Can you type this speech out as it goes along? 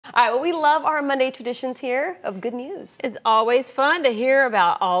All right, well, we love our Monday traditions here of good news. It's always fun to hear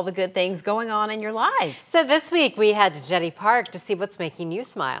about all the good things going on in your life. So this week we head to Jetty Park to see what's making you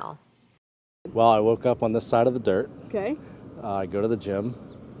smile. Well, I woke up on this side of the dirt. Okay. I go to the gym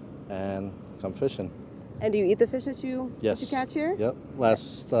and come fishing. And do you eat the fish that you catch here? Yep.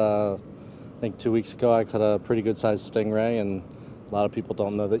 Last, I think 2 weeks ago, I caught a pretty good sized stingray, and a lot of people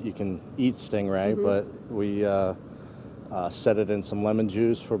don't know that you can eat stingray, but we set it in some lemon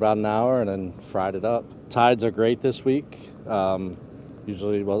juice for about an hour and then fried it up. Tides are great this week.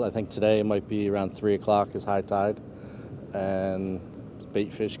 Usually, well, I think today it might be around 3 o'clock is high tide, and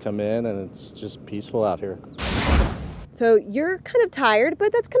bait fish come in, and it's just peaceful out here. So you're kind of tired,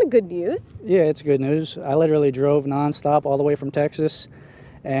 but that's kind of good news. Yeah, it's good news. I literally drove nonstop all the way from Texas,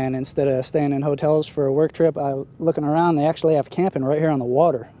 and instead of staying in hotels for a work trip, looking around, they actually have camping right here on the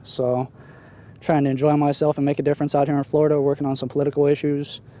water. So trying to enjoy myself and make a difference out here in Florida, working on some political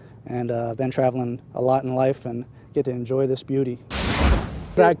issues, and been traveling a lot in life and get to enjoy this beauty.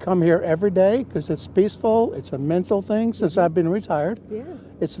 I come here every day because it's peaceful. It's a mental thing since I've been retired. Yeah.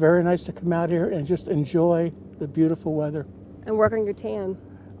 It's very nice to come out here and just enjoy the beautiful weather. And work on your tan.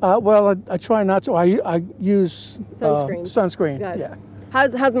 Well, I try not to. I use Sunscreen. Sunscreen. Good. Yeah.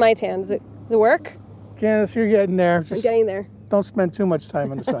 How's my tan? Does it work? Candace, you're getting there. I'm getting there. Don't spend too much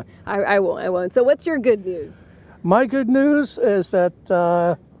time in the sun. I won't. So what's your good news? My good news is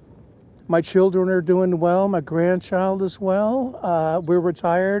that my children are doing well. My grandchild as well. We're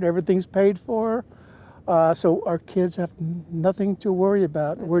retired. Everything's paid for. So our kids have nothing to worry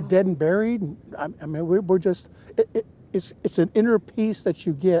about. We're dead and buried. I mean, we're just, it's an inner peace that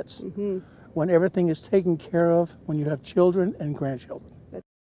you get when everything is taken care of, when you have children and grandchildren.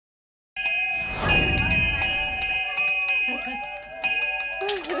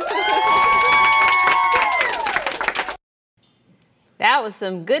 That was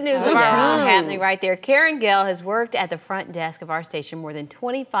some good news of our own happening right there. Karen Gale has worked at the front desk of our station more than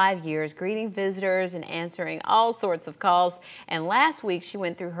 25 years, greeting visitors and answering all sorts of calls. And last week, she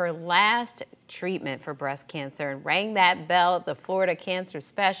went through her last treatment for breast cancer and rang that bell at the Florida Cancer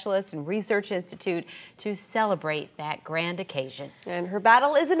Specialists and Research Institute to celebrate that grand occasion. And her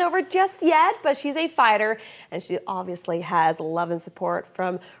battle isn't over just yet, but she's a fighter, and she obviously has love and support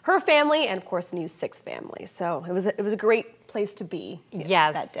from her family and, of course, the News 6 family. So it was a great place to be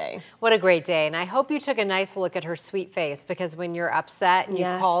that day. What a great day. And I hope you took a nice look at her sweet face, because when you're upset and you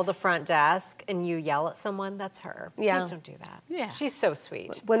call the front desk and you yell at someone, that's her. Yeah. Please don't do that. Yeah. She's so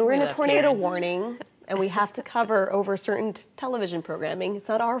sweet. When we're in a tornado warning and we have to cover over certain television programming, it's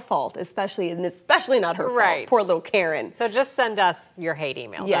not our fault, especially not her fault. Poor little Karen. So just send us your hate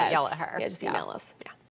email. Don't yell at her. Yeah, just email us. Yeah.